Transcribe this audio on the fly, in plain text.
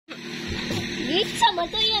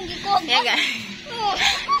Yeah, guys.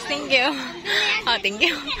 Thank you. Oh, thank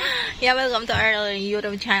you. Yeah, welcome to our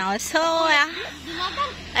YouTube channel. So,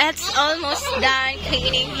 it's almost done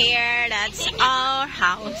cleaning here. That's our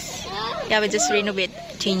house. Yeah, we just renovate,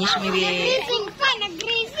 change maybe.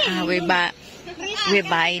 We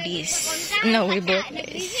buy this. No, we bought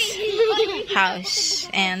this house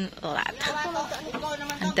and lot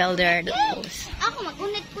until they're the close.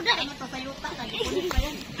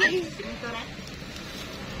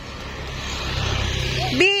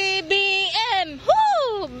 BBM!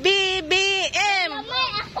 Woo! BBM!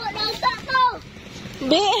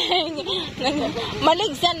 Bing!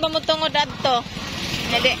 Maligsan ba mo tungod adto?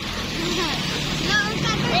 Hindi.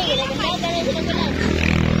 Naungga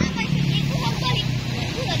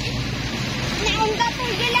po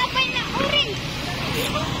gilapay na urin.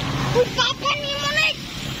 Upapan ni mo na.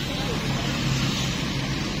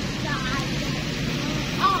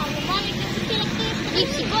 Lumalik na sa pilak-pilak.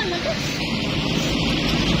 Ipsigon na to.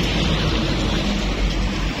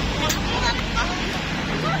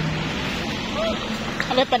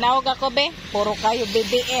 Ano, panawag ako, be? Puro kayo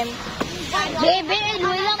BBM. BBM,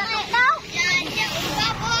 wala ka itaw. Jaja,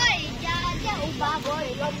 ubaboy. Jaja,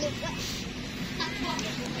 ubaboy.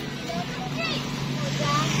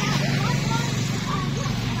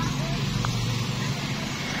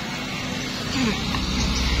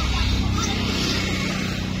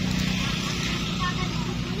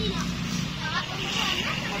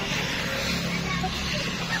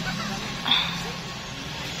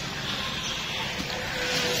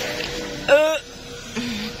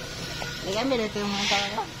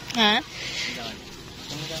 Huh?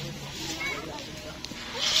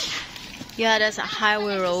 Yeah, that's a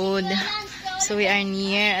highway road. So we are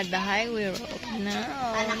near at the highway road.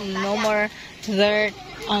 No more dirt.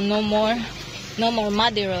 No more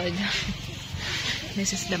muddy road.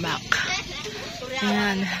 This is the back.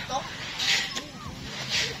 And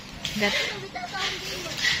that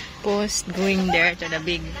post going there to the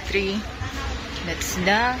big tree. That's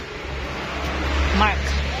the mark.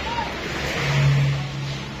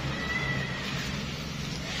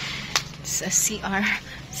 It's a CR.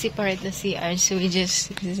 Separate the CR. So we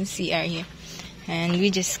just, this is CR here. And we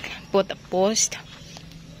just put a post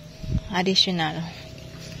additional.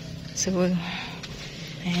 So,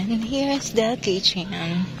 and here's the kitchen.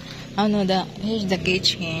 Oh no, here's the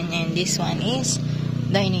kitchen, and this one is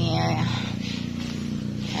dining area.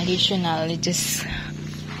 Additional, just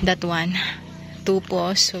that one, 2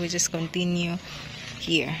 posts. So we just continue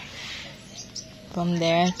here, from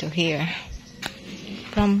there to here.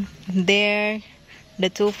 From there, the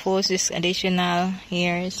 2 posts is additional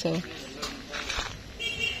here. So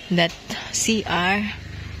that CR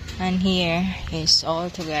and here is all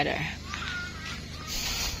together.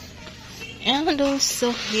 And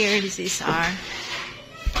also here, this is our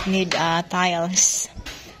need tiles.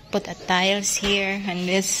 Put a tiles here, and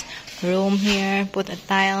this room here, put a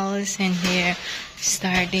tiles, and here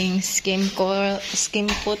starting skim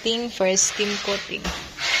coating, first skim coating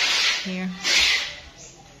here.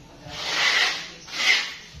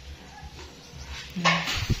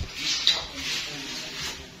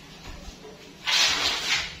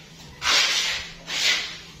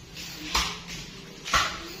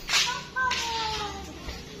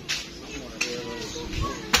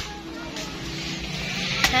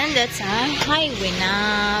 And that's our highway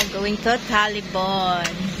now, going to Talibon.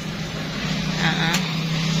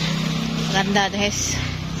 Ganda, this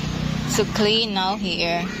so clean now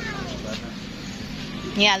here.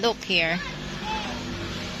 Yeah, look here.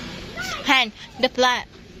 And the plan,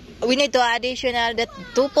 we need to additional the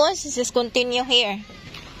 2 posts. Just continue here,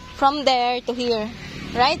 from there to here,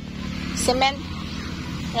 right? Cement,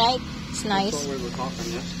 right? It's nice. That's what we were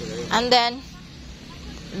talking yesterday. And then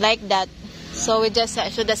like that. So we just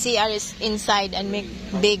so the CR is inside and make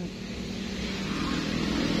big.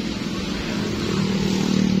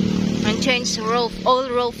 And change the roof, all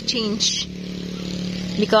roof change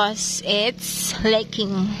because it's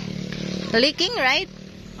leaking, right?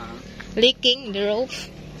 Leaking the roof.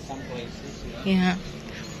 Some places, Yeah.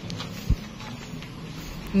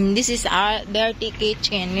 And this is our dirty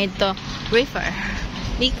kitchen. Need to refer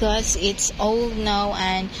because it's old now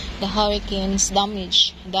and the hurricanes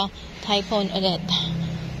damage the typhoon ulit.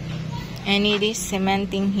 And it is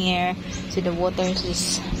cementing here, so the water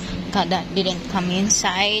is that didn't come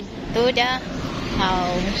inside to the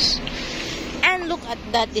house. And look at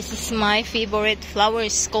that. This is my favorite flower.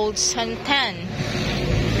 It's called Santan.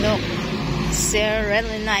 Look, it's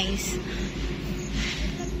really nice.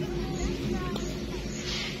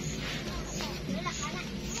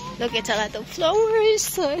 Look, it's a lot of flowers.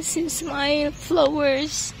 So this is my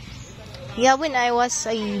flowers. Yeah, when I was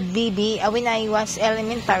a baby, when I was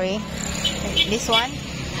elementary, this one,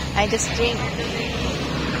 I just drink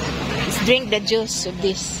the juice of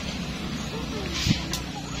this.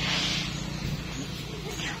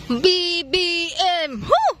 BBM!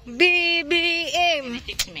 Woo! BBM!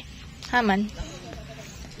 Haman.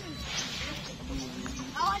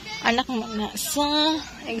 Anak mo na sa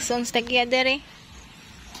Exxon's together eh.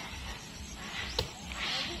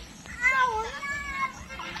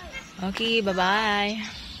 Okay, bye-bye.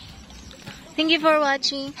 Thank you for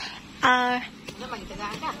watching.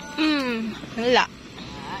 Wala.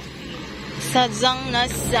 Sadyang na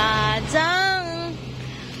sadyang.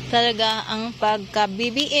 Talaga ang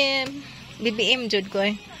pagka-BBM. BBM, jud ko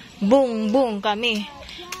eh. Bung-bung kami.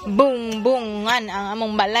 Bung-bungan ang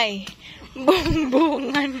among balay.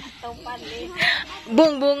 Bung-bungan.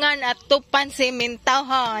 Bung-bungan at tupan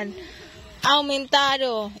simentahan.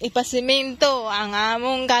 Aumentado, ipasimento ang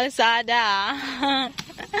among kalsada.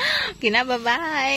 Kinababay.